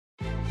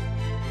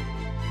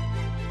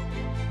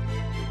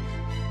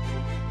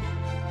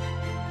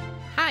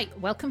Hi,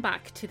 welcome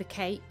back to The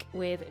Cake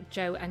with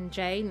Joe and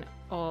Jane,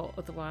 or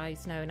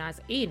otherwise known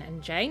as Ian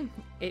and Jane.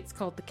 It's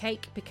called The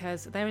Cake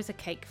because there is a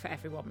cake for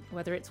everyone.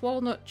 Whether it's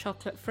walnut,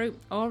 chocolate, fruit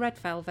or red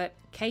velvet,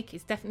 cake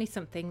is definitely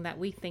something that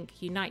we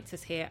think unites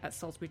us here at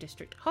Salisbury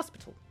District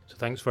Hospital. So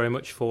thanks very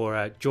much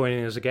for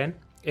joining us again.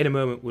 In a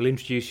moment we'll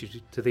introduce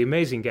you to the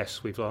amazing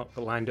guests we've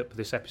lined up for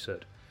this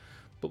episode.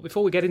 But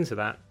before we get into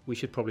that, we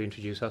should probably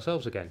introduce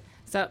ourselves again.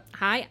 So,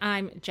 hi,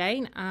 I'm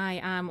Jane. I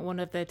am one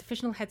of the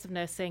divisional heads of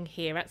nursing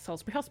here at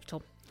Salisbury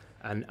Hospital.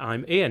 And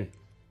I'm Ian,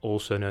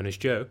 also known as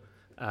Joe,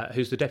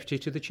 who's the Deputy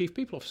to the Chief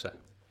People Officer.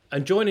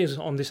 And joining us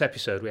on this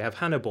episode, we have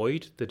Hannah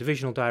Boyd, the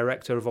Divisional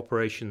Director of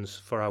Operations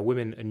for our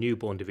Women and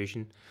Newborn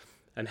Division,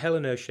 and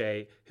Helen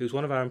O'Shea, who's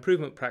one of our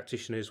improvement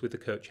practitioners with the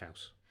Coach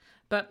House.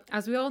 But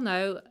as we all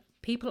know,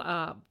 people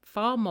are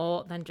far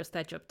more than just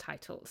their job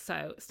title.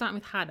 So starting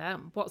with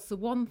Hannah, what's the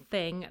one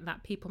thing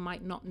that people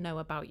might not know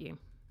about you?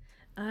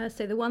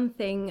 So the one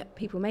thing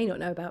people may not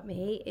know about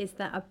me is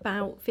that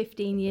about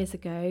 15 years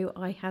ago,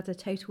 I had a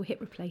total hip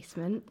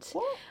replacement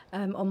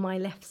on my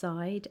left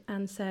side.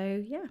 And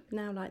so,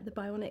 now like the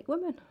bionic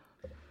woman.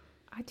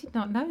 I did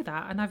not know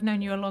that, and I've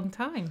known you a long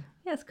time.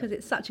 Yes, because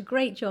it's such a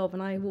great job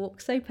and I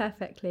walk so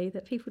perfectly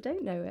that people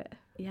don't know it.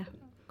 Yeah.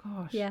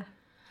 Gosh. Yeah.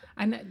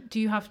 And do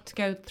you have to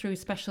go through a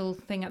special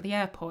thing at the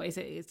airport? Is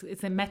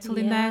there metal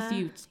in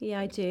there?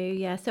 Yeah, I do.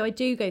 Yeah, so I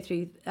do go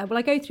through.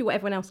 I go through what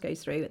everyone else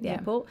goes through at the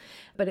airport,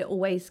 but it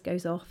always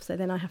goes off. So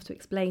then I have to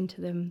explain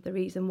to them the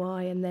reason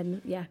why, and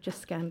then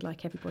just scanned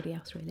like everybody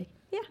else, really.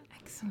 Yeah.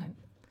 Excellent.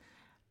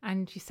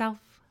 And yourself,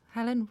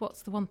 Helen,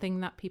 what's the one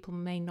thing that people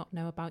may not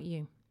know about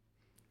you?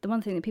 The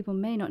one thing that people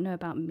may not know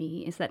about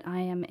me is that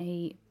I am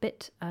a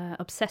bit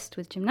obsessed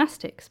with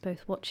gymnastics,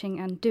 both watching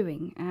and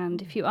doing.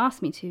 And if you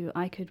asked me to,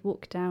 I could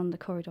walk down the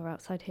corridor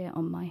outside here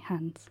on my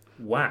hands.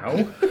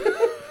 Wow.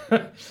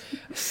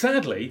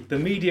 Sadly, the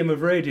medium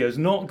of radio is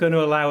not going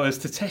to allow us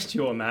to test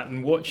you on that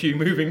and watch you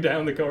moving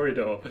down the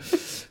corridor.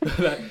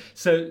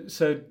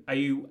 So are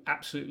you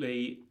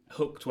absolutely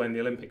hooked when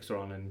the Olympics are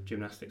on and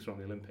gymnastics are on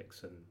the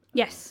Olympics?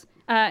 Yes.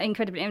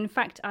 Incredibly. In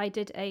fact, I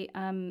did a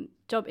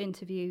job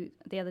interview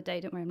the other day.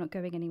 Don't worry, I'm not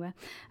going anywhere.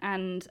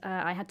 And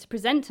I had to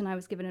present, and I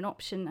was given an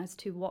option as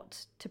to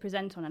what to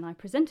present on. And I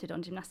presented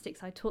on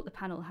gymnastics. I taught the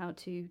panel how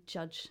to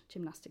judge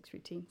gymnastics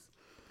routines.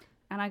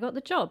 And I got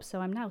the job, so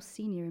I'm now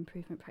senior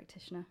improvement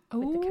practitioner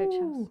with the Coach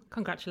House.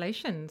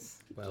 Congratulations.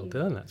 Well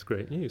done, that's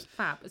great news.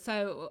 Fab.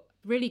 So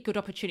really good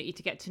opportunity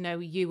to get to know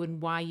you and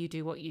why you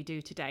do what you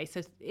do today.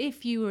 So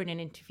if you were in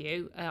an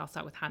interview, I'll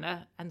start with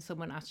Hannah, and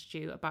someone asked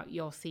you about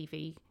your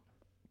CV,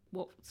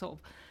 what sort of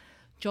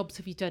jobs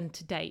have you done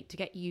to date to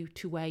get you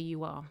to where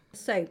you are?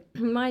 So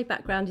my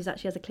background is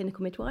actually as a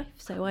clinical midwife.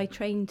 So I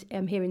trained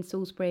here in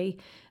Salisbury,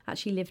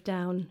 actually lived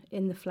down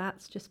in the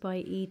flats just by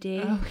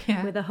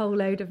ED with a whole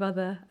load of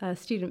other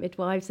student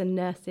midwives and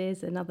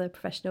nurses and other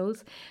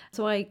professionals.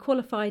 So I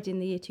qualified in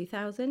the year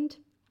 2000.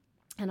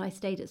 And I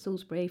stayed at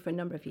Salisbury for a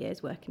number of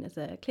years working as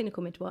a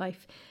clinical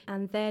midwife.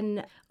 And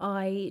then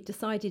I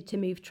decided to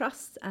move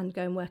trusts and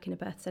go and work in a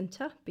birth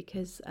centre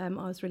because I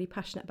was really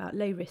passionate about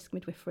low risk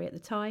midwifery at the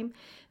time.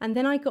 And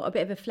then I got a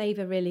bit of a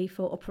flavour really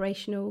for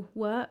operational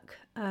work.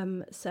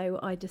 So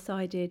I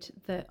decided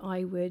that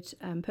I would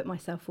put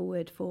myself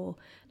forward for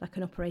like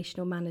an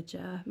operational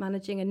manager,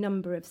 managing a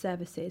number of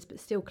services, but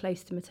still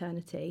close to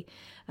maternity,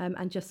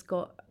 and just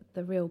got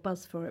the real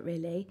buzz for it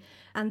really.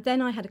 And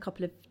then I had a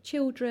couple of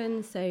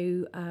children,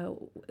 so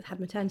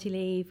had maternity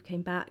leave,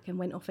 came back and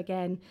went off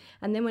again.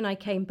 And then when I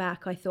came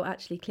back, I thought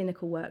actually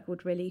clinical work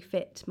would really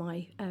fit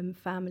my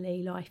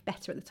family life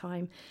better at the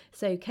time.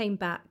 So came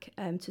back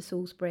to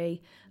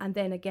Salisbury, and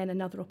then again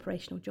another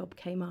operational job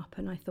came up,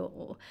 and I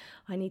thought,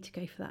 I need to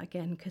go for that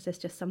again because there's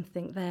just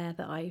something there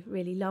that I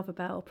really love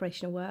about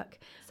operational work.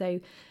 So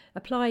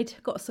applied,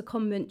 got a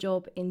secondment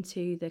job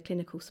into the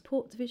clinical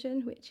support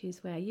division, which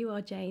is where you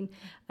are, Jane,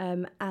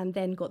 and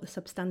then got the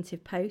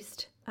substantive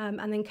post.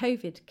 And then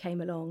COVID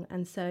came along,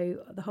 and so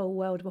the whole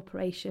world of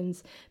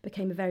operations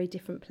became a very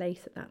different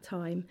place at that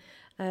time.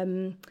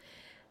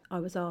 I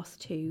was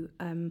asked to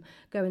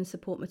go and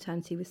support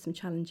maternity with some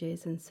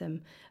challenges and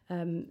some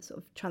sort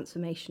of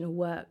transformational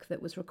work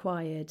that was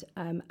required,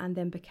 and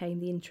then became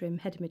the interim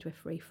head of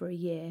midwifery for a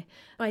year.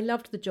 I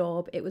loved the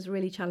job. It was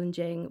really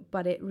challenging,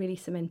 but it really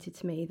cemented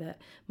to me that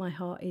my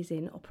heart is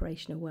in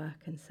operational work.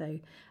 And so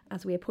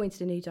as we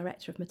appointed a new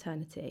director of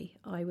maternity,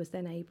 I was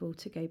then able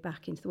to go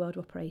back into the world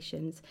of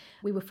operations.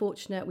 We were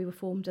fortunate, we were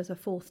formed as a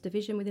fourth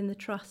division within the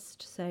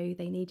trust, so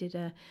they needed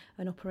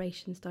an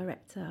operations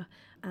director,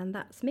 and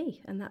that's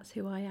me, and that's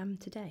who I am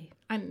today.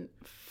 And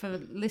for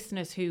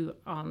listeners who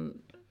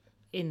aren't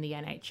in the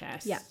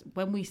NHS. Yeah.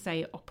 When we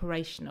say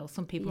operational,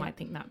 some people might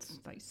think that's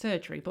like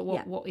surgery, but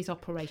what is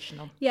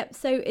operational? Yeah,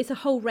 so it's a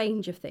whole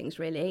range of things,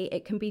 really.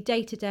 It can be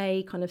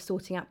day-to-day kind of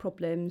sorting out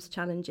problems,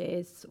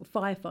 challenges,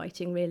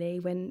 firefighting, really,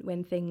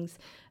 when things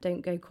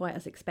don't go quite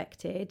as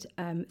expected,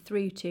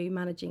 through to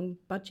managing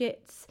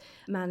budgets,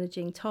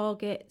 managing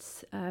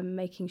targets,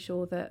 making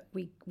sure that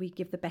we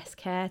give the best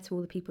care to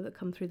all the people that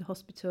come through the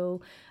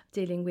hospital,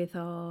 dealing with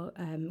our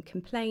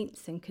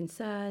complaints and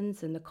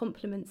concerns and the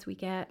compliments we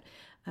get,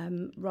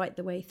 right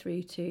the way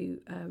through to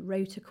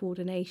rota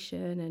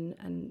coordination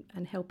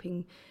and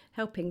helping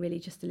really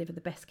just deliver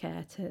the best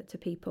care to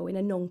people in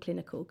a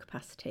non-clinical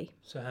capacity.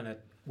 So Hannah,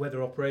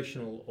 whether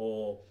operational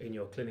or in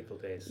your clinical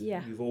days,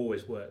 you've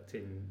always worked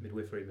in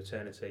midwifery,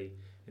 maternity,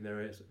 in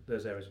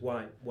those areas.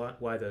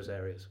 Why those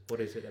areas?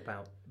 What is it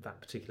about that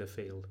particular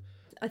field?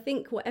 I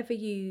think whatever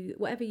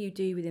you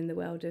do within the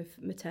world of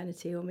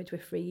maternity or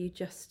midwifery,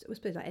 I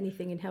suppose like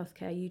anything in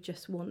healthcare, you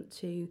just want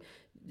to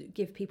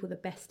give people the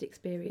best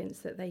experience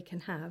that they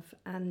can have.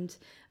 And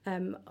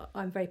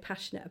I'm very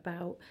passionate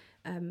about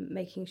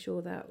making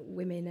sure that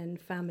women and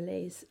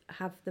families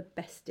have the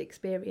best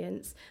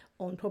experience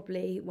on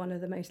probably one of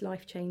the most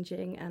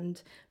life-changing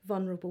and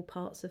vulnerable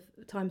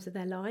times of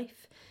their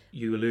life.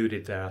 You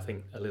alluded there, I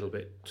think, a little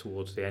bit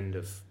towards the end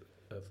of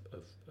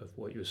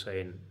what you were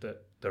saying,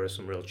 that there are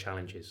some real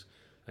challenges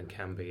and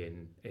can be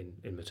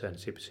in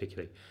maternity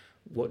particularly.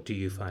 What do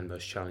you find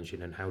most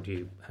challenging, and how do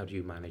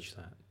you manage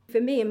that? For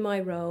me, in my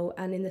role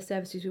and in the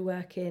services we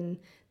work in,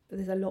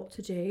 there's a lot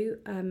to do,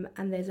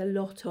 and there's a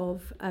lot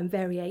of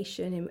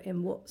variation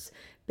in what's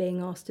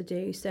being asked to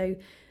do. So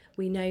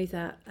we know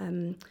that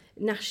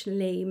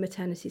nationally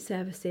maternity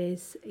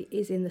services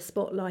is in the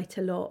spotlight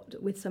a lot,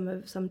 with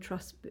some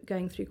trusts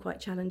going through quite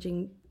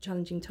challenging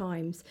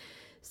times.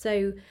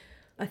 So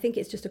I think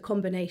it's just a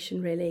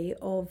combination really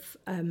of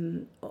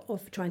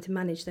trying to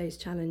manage those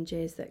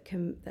challenges that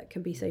can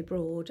be so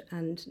broad,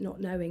 and not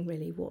knowing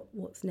really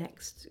what's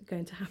next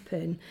going to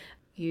happen.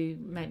 You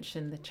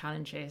mentioned the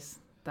challenges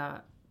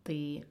that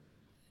the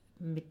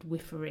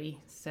midwifery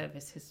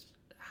service has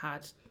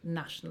had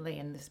nationally,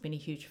 and there's been a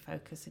huge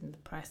focus in the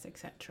press,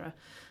 etc.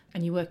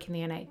 And you work in the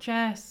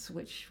NHS,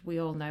 which we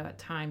all know at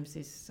times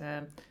is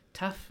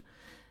tough,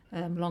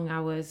 long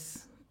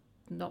hours,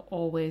 not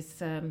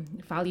always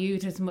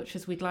valued as much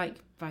as we'd like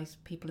by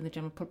people in the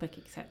general public,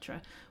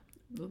 etc.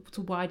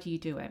 So why do you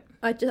do it?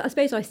 I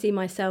suppose I see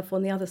myself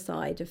on the other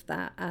side of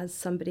that as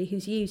somebody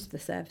who's used the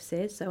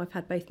services. So I've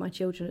had both my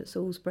children at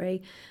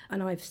Salisbury,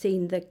 and I've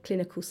seen the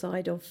clinical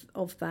side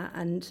of that.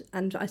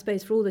 And I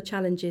suppose for all the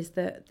challenges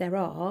that there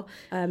are,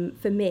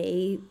 for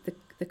me,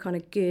 the kind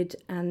of good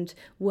and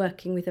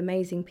working with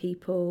amazing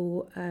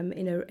people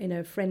in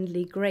a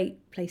friendly,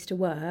 great place to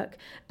work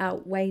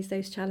outweighs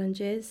those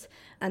challenges.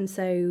 And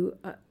so,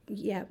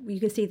 you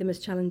can see them as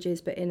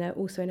challenges, but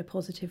also in a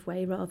positive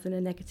way rather than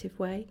a negative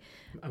way.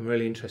 I'm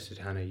really interested,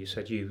 Hannah. You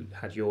said you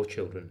had your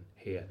children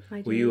here.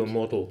 Were did. you a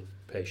model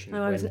patient?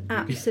 Oh, I was an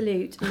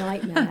absolute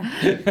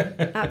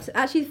nightmare.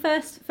 Actually,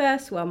 the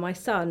first one, my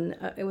son,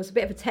 it was a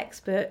bit of a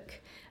textbook.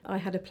 I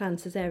had a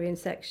planned caesarean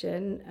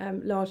section,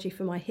 largely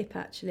for my hip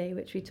actually,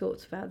 which we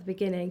talked about at the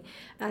beginning,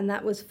 and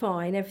that was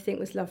fine. Everything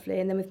was lovely.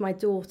 And then with my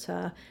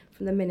daughter,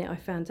 from the minute I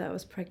found out I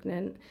was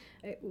pregnant,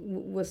 it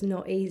was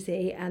not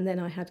easy. And then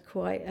I had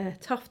quite a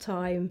tough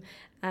time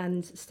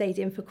and stayed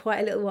in for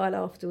quite a little while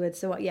afterwards.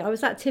 So I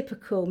was that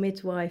typical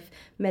midwife,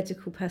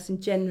 medical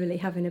person generally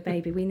having a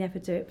baby. We never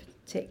do it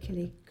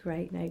particularly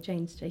great. No,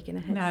 Jane's shaking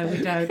her head. No,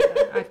 we don't.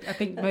 I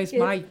think most of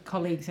my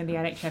colleagues in the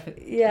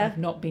NHS have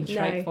not been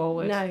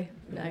straightforward. No.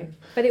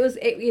 But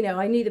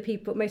I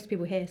knew most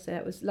people here, so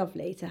it was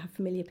lovely to have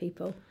familiar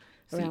people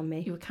around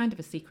me. You were kind of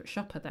a secret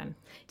shopper then.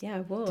 Yeah, I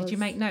was. Did you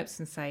make notes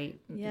and say,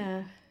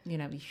 yeah,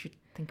 you should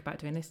think about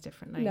doing this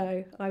differently?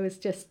 No, I was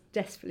just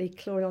desperately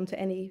clawing on to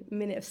any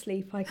minute of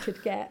sleep I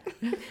could get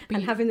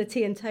and having the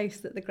tea and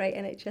toast that the great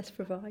NHS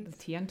provides. The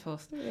tea and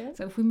toast. Yeah.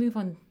 So if we move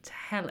on to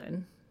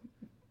Helen,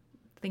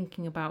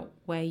 thinking about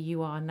where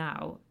you are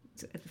now,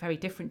 it's a very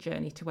different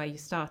journey to where you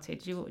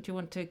started. Do you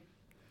want to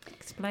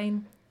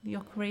explain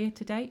your career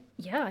to date?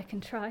 Yeah, I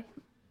can try.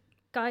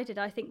 Guided,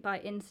 I think, by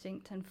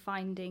instinct and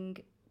finding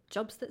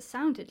jobs that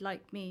sounded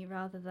like me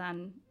rather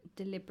than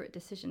deliberate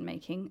decision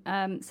making.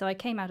 So I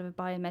came out of a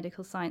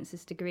biomedical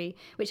sciences degree,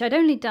 which I'd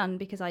only done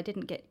because I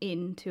didn't get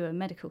into a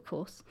medical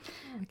course.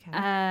 Okay.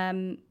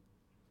 And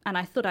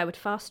I thought I would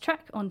fast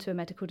track onto a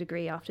medical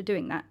degree after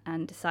doing that,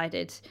 and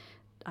decided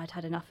I'd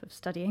had enough of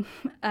studying.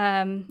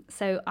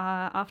 So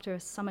after a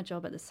summer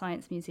job at the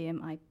Science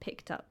Museum, I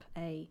picked up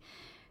a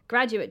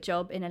graduate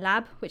job in a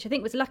lab, which I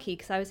think was lucky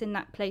because I was in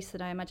that place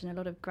that I imagine a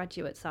lot of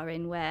graduates are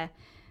in, where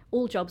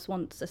all jobs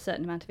want a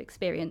certain amount of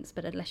experience,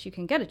 but unless you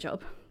can get a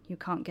job, you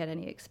can't get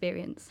any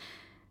experience.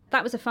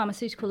 That was a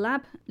pharmaceutical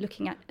lab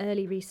looking at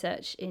early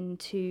research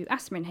into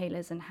asthma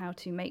inhalers and how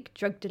to make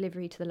drug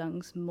delivery to the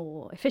lungs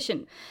more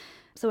efficient.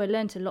 So I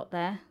learned a lot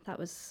there. That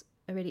was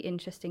a really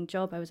interesting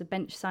job. I was a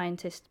bench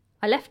scientist.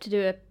 I left to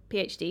do a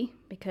PhD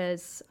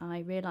because I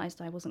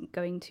realised I wasn't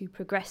going to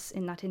progress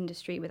in that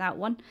industry without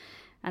one.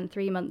 And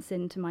 3 months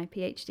into my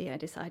PhD, I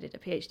decided a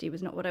PhD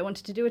was not what I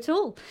wanted to do at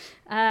all.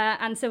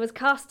 And so I was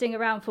casting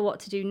around for what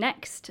to do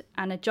next.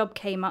 And a job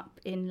came up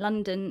in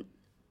London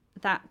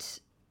that,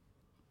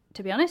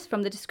 to be honest,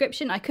 from the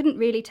description, I couldn't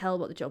really tell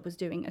what the job was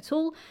doing at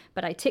all.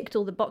 But I ticked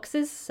all the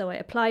boxes, so I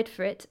applied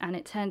for it. And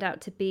it turned out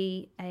to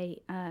be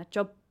a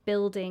job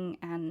building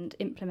and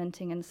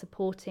implementing and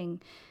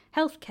supporting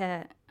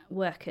healthcare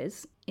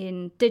workers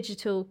in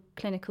digital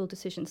clinical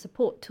decision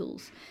support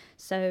tools.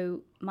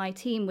 So my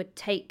team would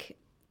take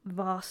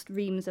vast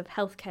reams of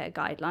healthcare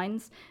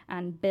guidelines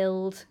and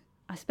build,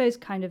 I suppose,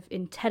 kind of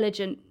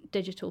intelligent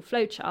digital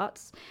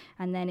flowcharts.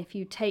 And then if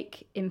you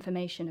take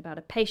information about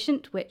a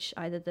patient, which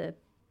either the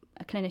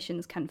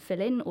clinicians can fill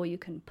in or you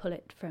can pull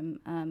it from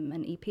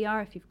an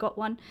EPR if you've got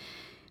one,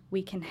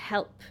 we can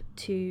help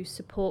to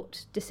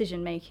support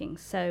decision making.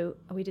 So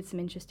we did some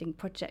interesting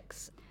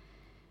projects.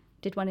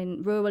 Did one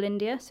in rural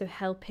India, so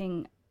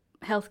helping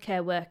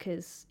healthcare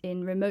workers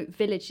in remote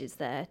villages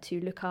there to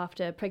look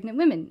after pregnant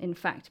women, in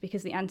fact,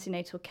 because the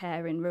antenatal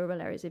care in rural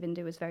areas of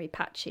India was very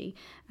patchy,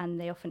 and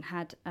they often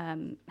had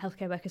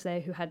healthcare workers there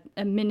who had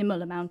a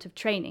minimal amount of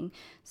training.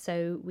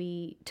 So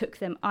we took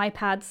them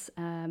iPads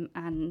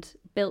and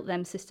built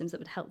them systems that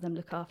would help them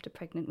look after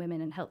pregnant women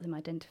and help them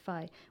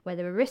identify where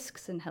there were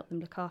risks and help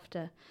them look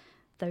after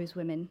those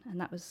women. And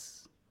that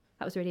was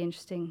really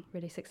interesting,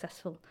 really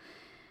successful.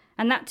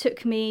 And that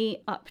took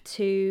me up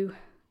to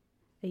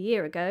a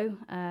year ago.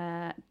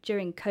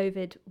 During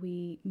COVID,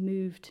 we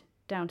moved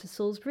down to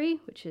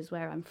Salisbury, which is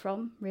where I'm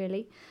from,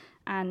 really.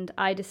 And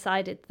I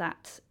decided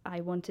that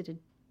I wanted a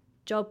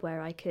job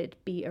where I could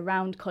be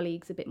around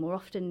colleagues a bit more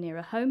often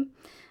nearer home.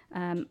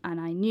 And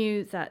I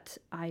knew that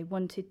I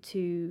wanted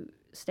to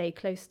stay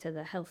close to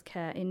the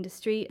healthcare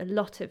industry. A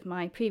lot of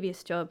my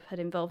previous job had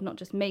involved not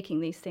just making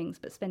these things,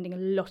 but spending a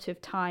lot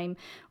of time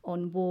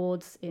on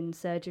wards, in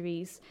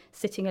surgeries,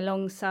 sitting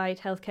alongside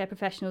healthcare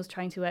professionals,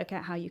 trying to work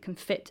out how you can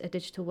fit a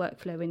digital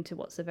workflow into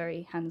what's a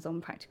very hands-on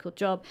practical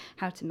job,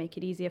 how to make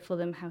it easier for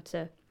them, how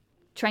to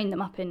train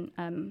them up in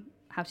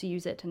how to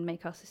use it and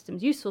make our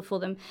systems useful for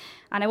them.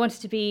 And I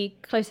wanted to be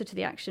closer to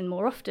the action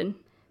more often,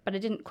 but I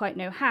didn't quite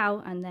know how.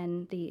 And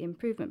then the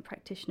improvement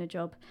practitioner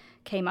job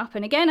came up.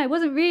 And again, I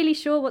wasn't really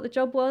sure what the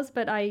job was,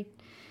 but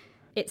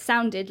it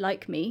sounded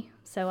like me.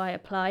 So I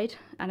applied.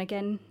 And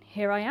again,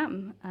 here I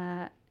am,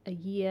 a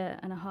year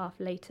and a half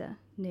later,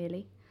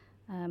 nearly,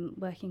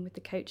 working with the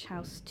Coach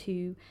House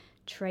to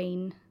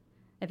train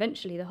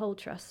eventually the whole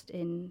trust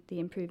in the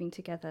Improving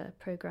Together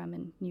programme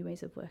and new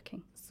ways of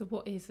working. So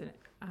what is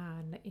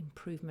an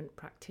improvement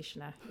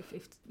practitioner?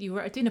 If you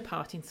were at a dinner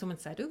party and someone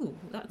said, "Oh,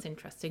 that's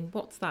interesting,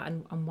 what's that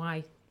and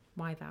why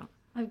that?"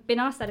 I've been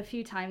asked that a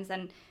few times,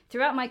 and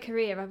throughout my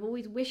career I've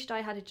always wished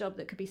I had a job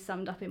that could be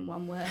summed up in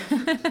one word.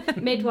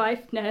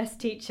 Midwife, nurse,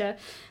 teacher,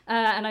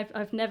 and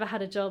I've never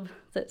had a job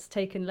that's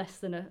taken less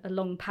than a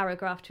long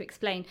paragraph to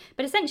explain.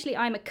 But essentially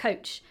I'm a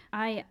coach.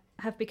 I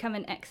have become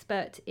an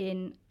expert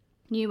in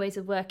new ways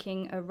of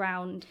working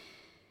around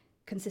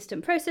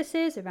consistent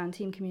processes, around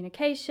team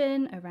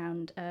communication,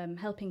 around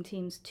helping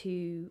teams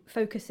to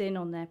focus in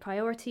on their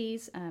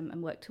priorities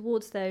and work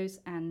towards those.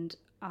 And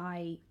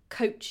I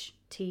coach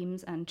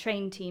teams and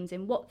train teams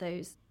in what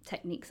those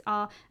techniques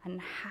are and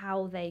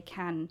how they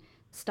can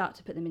start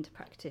to put them into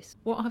practice.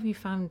 What have you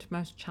found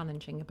most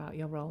challenging about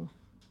your role?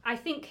 I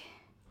think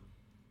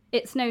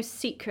it's no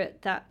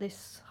secret that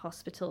this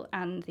hospital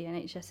and the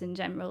NHS in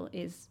general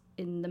is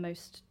in the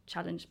most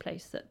challenged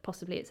place that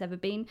possibly it's ever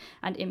been,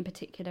 and in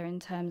particular in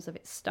terms of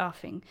its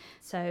staffing.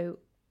 So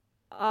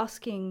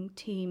asking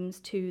teams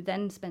to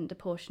then spend a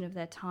portion of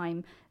their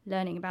time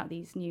learning about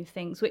these new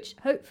things, which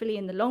hopefully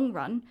in the long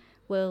run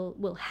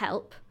will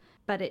help,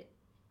 but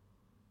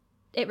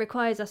it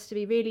requires us to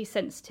be really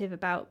sensitive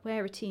about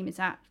where a team is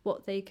at,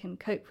 what they can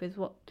cope with,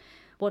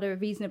 what a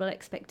reasonable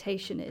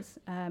expectation is,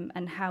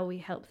 and how we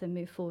help them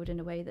move forward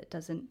in a way that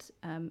doesn't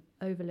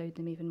overload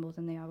them even more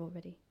than they are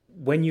already.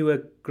 When you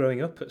were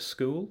growing up at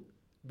school,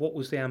 what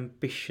was the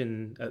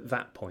ambition at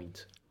that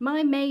point?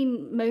 My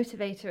main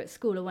motivator at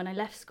school, or when I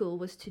left school,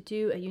 was to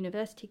do a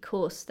university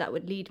course that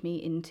would lead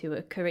me into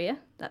a career.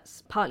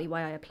 That's partly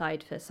why I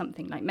applied for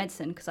something like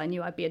medicine, because I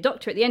knew I'd be a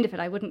doctor at the end of it.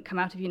 I wouldn't come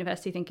out of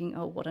university thinking,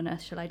 oh, what on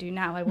earth shall I do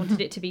now? I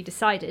wanted it to be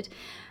decided.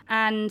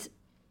 And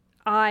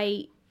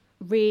I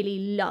really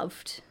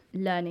loved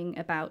learning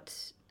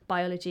about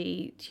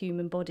biology,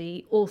 human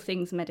body, all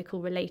things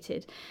medical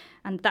related.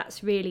 And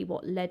that's really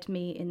what led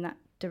me in that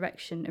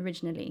direction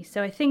originally.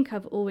 So I think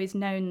I've always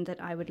known that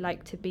I would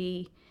like to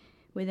be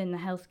within the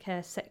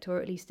healthcare sector,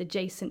 or at least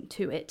adjacent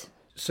to it.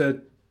 So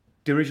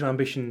the original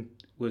ambition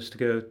was to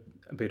go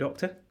and be a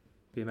doctor,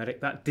 be a medic.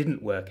 That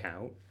didn't work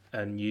out,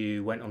 and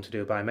you went on to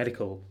do a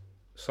biomedical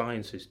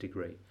sciences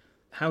degree.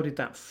 How did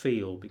that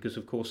feel? Because,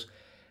 of course,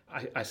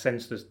 I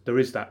sense there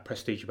is that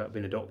prestige about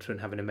being a doctor and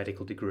having a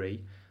medical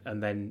degree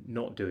and then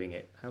not doing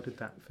it. How did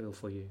that feel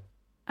for you?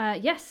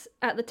 Yes,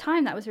 at the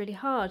time that was really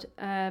hard.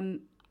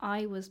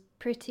 I was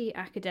pretty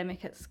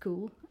academic at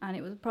school, and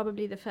it was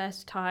probably the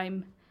first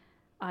time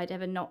I'd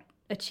ever not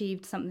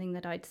achieved something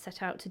that I'd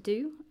set out to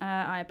do.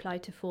 I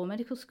applied to 4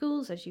 medical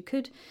schools, as you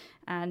could,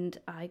 and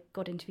I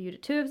got interviewed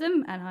at 2 of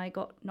them, and I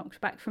got knocked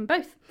back from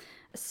both.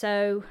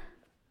 So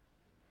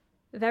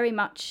very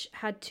much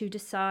had to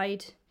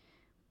decide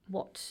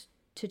what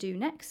to do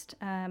next.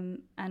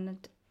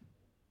 And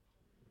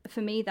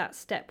for me, that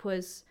step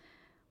was,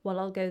 well,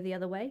 I'll go the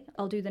other way.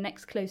 I'll do the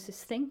next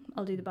closest thing.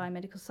 I'll do the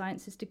biomedical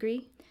sciences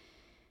degree,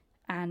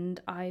 and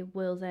I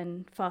will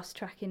then fast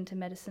track into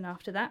medicine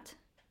after that.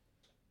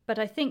 But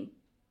I think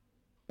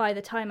by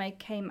the time I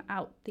came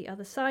out the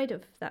other side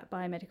of that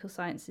biomedical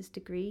sciences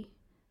degree,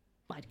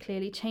 I'd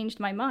clearly changed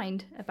my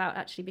mind about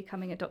actually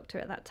becoming a doctor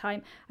at that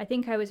time. I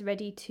think I was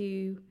ready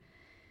to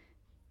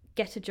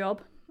get a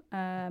job.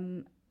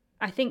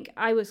 I think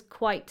I was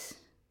quite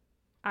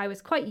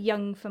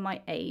young for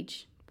my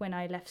age when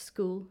I left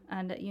school,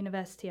 and at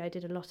university I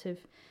did a lot of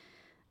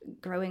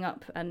growing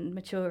up and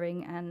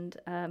maturing,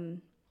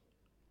 and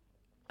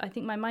I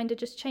think my mind had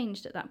just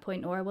changed at that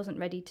point, or I wasn't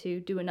ready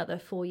to do another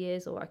 4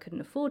 years, or I couldn't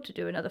afford to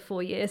do another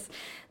 4 years.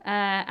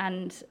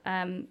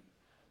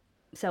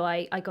 So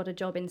I got a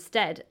job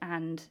instead.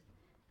 And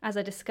as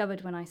I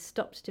discovered when I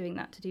stopped doing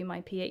that to do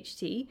my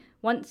PhD,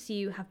 once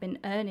you have been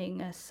earning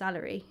a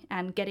salary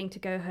and getting to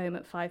go home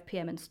at 5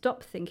 p.m. and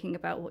stop thinking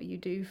about what you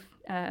do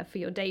for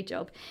your day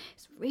job,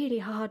 it's really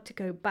hard to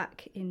go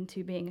back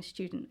into being a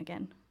student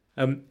again.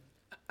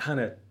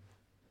 Hannah,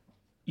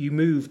 you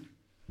moved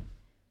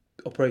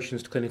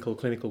operations to clinical,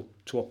 clinical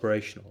to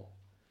operational.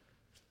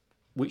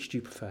 Which do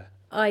you prefer?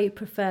 I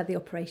prefer the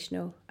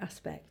operational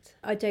aspect.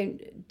 I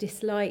don't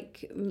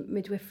dislike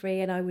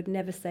midwifery, and I would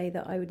never say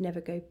that I would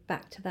never go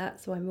back to that.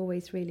 So I'm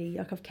always really,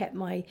 like, I've kept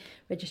my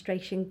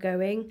registration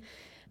going,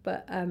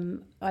 but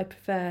I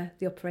prefer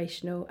the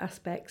operational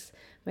aspects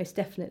most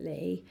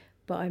definitely.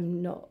 But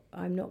I'm not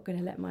going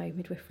to let my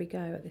midwifery go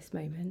at this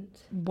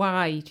moment.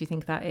 Why do you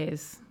think that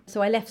is?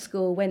 So I left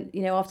school, went,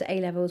 after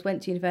A-levels,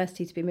 went to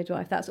university to be a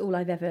midwife. That's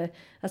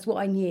what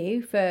I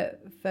knew for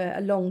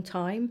a long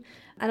time.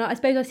 And I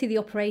suppose I see the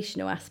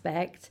operational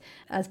aspect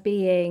as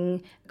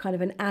being kind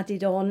of an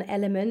added on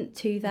element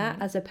to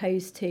that, as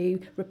opposed to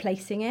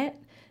replacing it.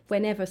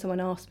 Whenever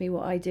someone asks me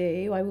what I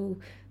do, I will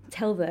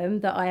tell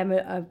them that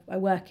I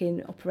work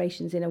in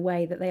operations in a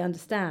way that they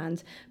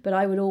understand, but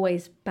I would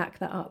always back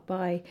that up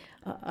by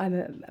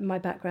my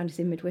background is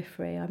in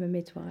midwifery. I'm a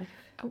midwife.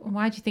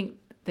 Why do you think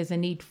there's a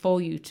need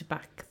for you to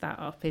back that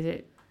up? Is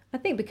it? I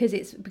think because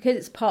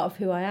it's part of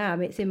who I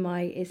am. It's in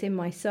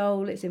my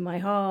soul. It's in my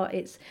heart.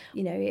 It's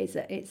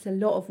it's a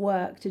lot of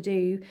work to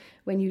do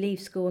when you leave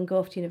school and go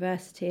off to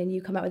university and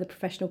you come out with a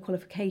professional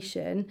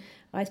qualification.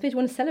 I suppose you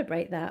want to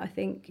celebrate that. I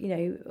think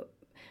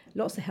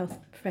lots of health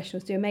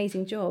professionals do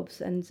amazing jobs,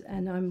 and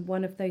I'm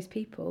one of those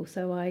people,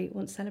 so I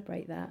want to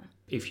celebrate that.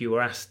 If you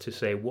were asked to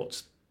say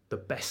what's the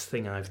best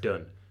thing I've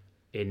done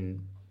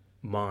in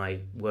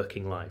my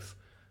working life,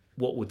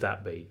 what would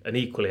that be? And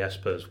equally, I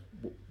suppose,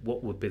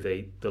 what would be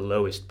the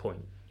lowest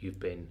point you've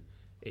been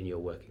in your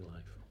working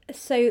life?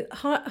 So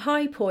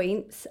high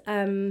points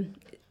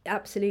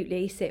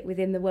absolutely sit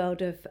within the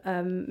world of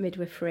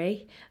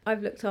midwifery.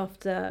 I've looked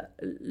after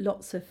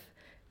lots of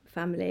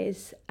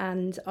families,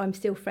 and I'm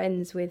still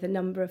friends with a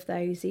number of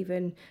those,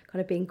 even kind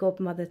of being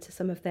godmother to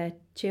some of their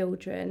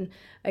children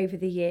over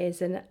the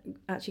years, and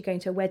actually going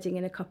to a wedding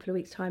in a couple of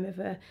weeks' time of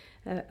a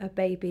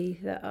baby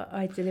that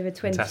I delivered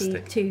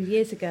 22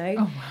 years ago.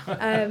 Oh,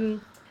 wow.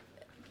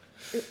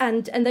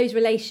 And those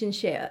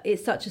relationships,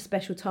 it's such a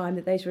special time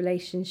that those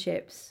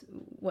relationships,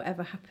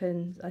 whatever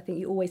happens, I think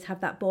you always have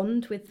that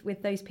bond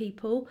with those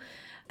people.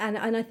 And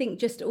I think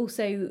just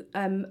also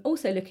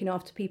looking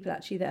after people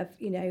actually that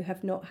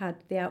have not had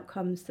the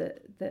outcomes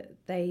that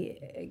they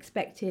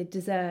expected,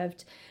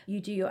 deserved.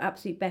 You do your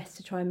absolute best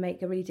to try and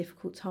make a really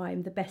difficult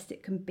time the best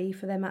it can be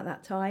for them at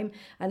that time.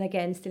 And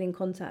again, still in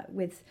contact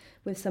with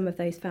some of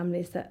those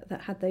families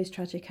that had those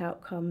tragic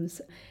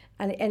outcomes.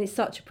 And it's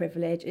such a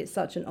privilege, it's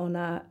such an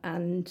honour,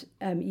 and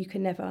you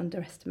can never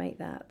underestimate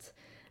that.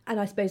 And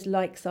I suppose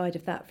like side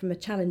of that, from a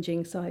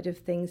challenging side of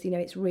things,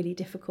 it's really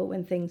difficult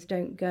when things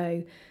don't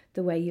go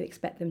the way you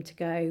expect them to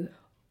go.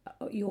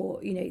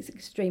 It's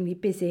extremely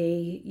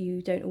busy.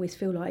 You don't always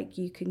feel like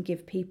you can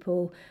give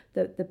people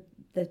the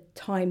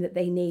time that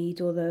they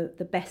need, or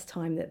the best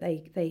time that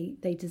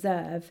they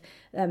deserve.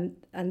 And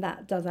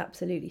that does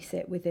absolutely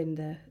sit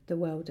within the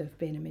world of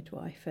being a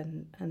midwife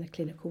and a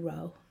clinical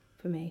role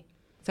for me.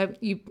 So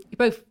you're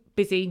both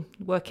busy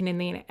working in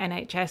the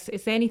NHS.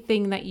 Is there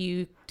anything that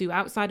you do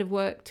outside of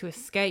work to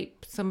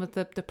escape some of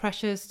the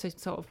pressures, to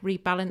sort of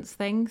rebalance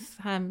things?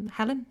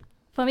 Helen?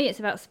 For me, it's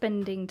about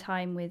spending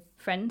time with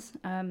friends.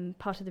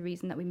 Part of the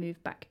reason that we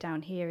moved back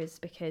down here is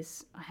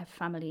because I have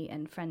family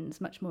and friends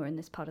much more in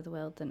this part of the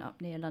world than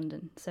up near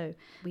London. So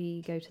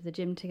we go to the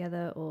gym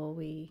together, or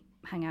we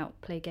hang out,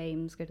 play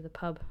games, go to the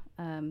pub.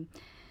 I'm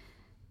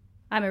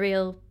a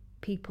real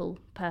people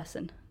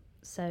person,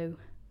 so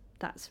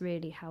that's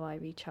really how I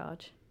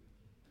recharge.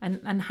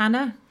 And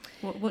Hannah,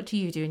 what do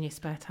you do in your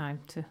spare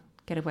time to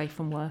get away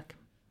from work?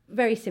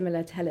 very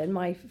similar to Helen.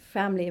 My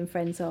family and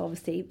friends are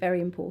obviously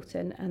very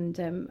important,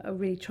 and I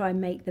really try and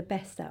make the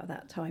best out of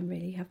that time,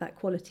 really have that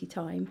quality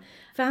time.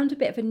 Found a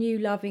bit of a new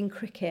love in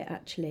cricket,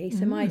 actually.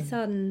 So my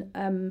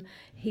son,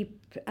 he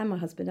and my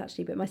husband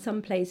actually, but my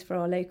son plays for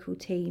our local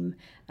team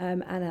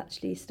and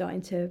actually is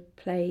starting to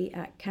play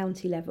at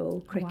county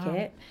level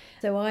cricket.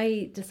 Wow. So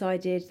I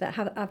decided that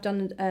I've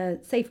done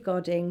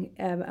safeguarding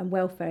and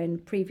welfare in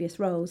previous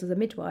roles as a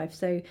midwife.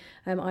 So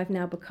I've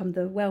now become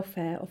the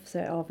welfare officer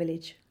at our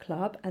village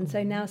club, and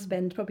so now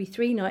spend probably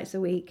 3 nights a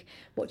week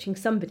watching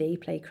somebody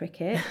play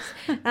cricket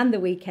and the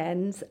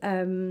weekends.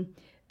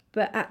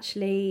 But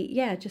actually,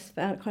 just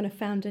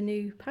found a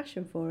new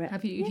passion for it.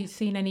 Have you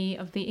seen any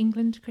of the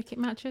England cricket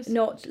matches?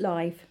 Not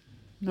live.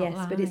 Not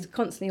live. But it's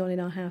constantly on in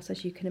our house,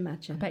 as you can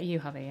imagine. I bet you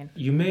have, Ian.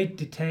 You may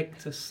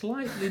detect a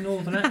slightly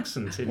northern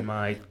accent in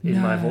my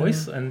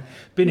voice, and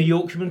being a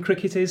Yorkshireman,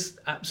 cricket is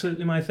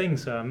absolutely my thing.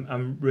 So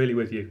I'm really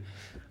with you.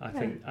 I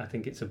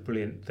think it's a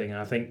brilliant thing,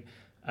 and I think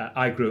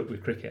I grew up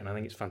with cricket, and I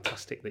think it's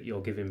fantastic that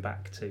you're giving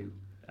back to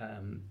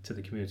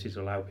the community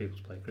to allow people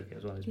to play cricket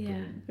as well. It's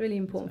brilliant. Really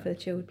important for the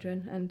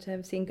children,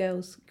 and seeing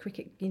girls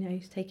cricket,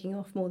 is taking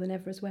off more than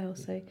ever as well.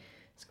 So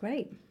it's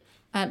great.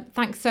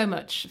 Thanks so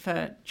much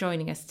for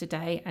joining us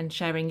today and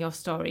sharing your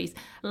stories.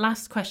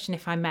 Last question,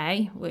 if I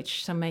may,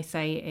 which some may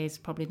say is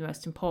probably the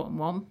most important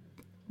one.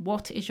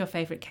 What is your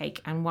favourite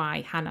cake and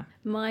why, Hannah?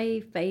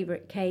 My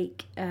favourite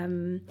cake,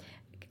 am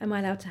I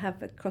allowed to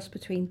have a cross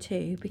between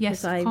two? Because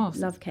yes, of course.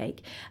 Love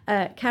cake.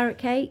 Carrot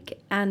cake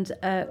and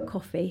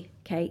coffee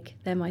cake.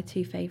 They're my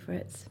 2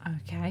 favourites.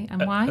 Okay,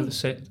 and why? At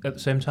the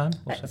same time?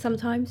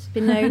 Sometimes,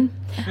 been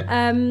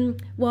known.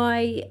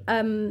 Why?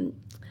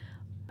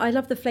 I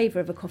love the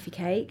flavour of a coffee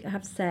cake, I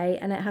have to say,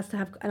 and it has to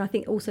have, and I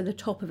think also the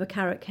top of a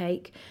carrot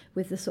cake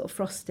with the sort of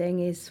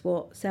frosting is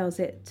what sells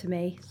it to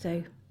me.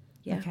 So,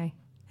 yeah. Okay,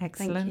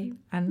 excellent. Thank you.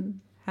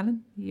 And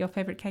Helen, your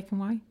favourite cake and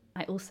why?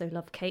 I also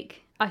love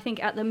cake. I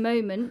think at the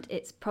moment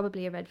it's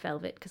probably a red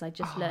velvet because I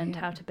just learned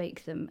how to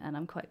bake them and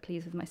I'm quite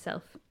pleased with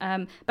myself.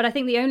 But I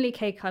think the only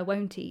cake I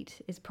won't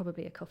eat is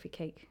probably a coffee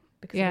cake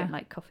because I don't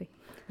like coffee.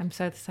 I'm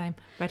so the same.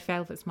 Red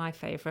velvet's my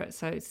favourite.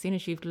 So as soon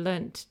as you've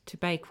learnt to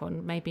bake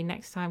one, maybe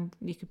next time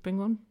you could bring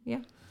one.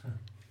 Yeah.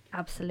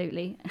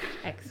 Absolutely.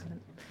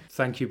 Excellent.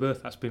 Thank you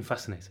both. That's been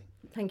fascinating.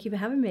 Thank you for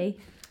having me.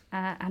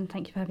 And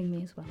thank you for having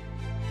me as well.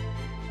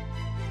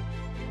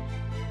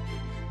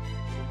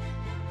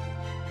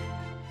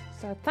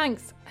 So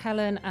thanks,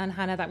 Helen and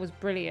Hannah. That was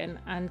brilliant.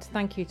 And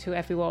thank you to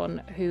everyone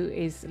who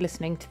is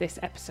listening to this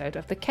episode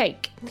of The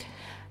Cake.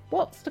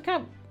 What stuck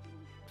out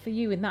for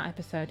you in that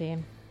episode,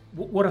 Ian?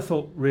 What I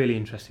thought really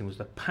interesting was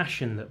the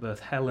passion that both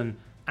Helen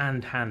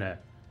and Hannah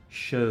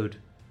showed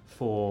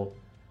for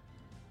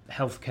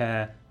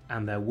healthcare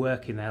and their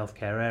work in the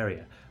healthcare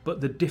area, but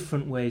the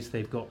different ways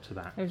they've got to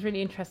that. It was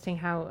really interesting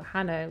how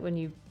Hannah, when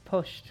you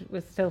pushed,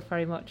 was still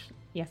very much,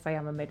 yes, I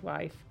am a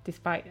midwife.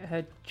 Despite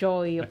her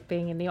joy of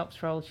being in the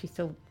ops role, she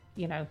still,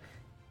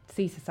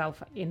 sees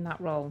herself in that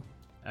role.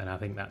 And I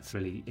think that's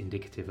really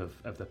indicative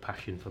of the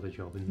passion for the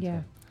job, isn't it?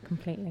 Yeah,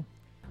 completely.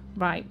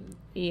 Right,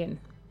 Ian.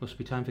 Must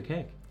be time for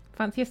cake.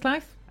 Fancy a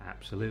slice?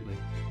 Absolutely.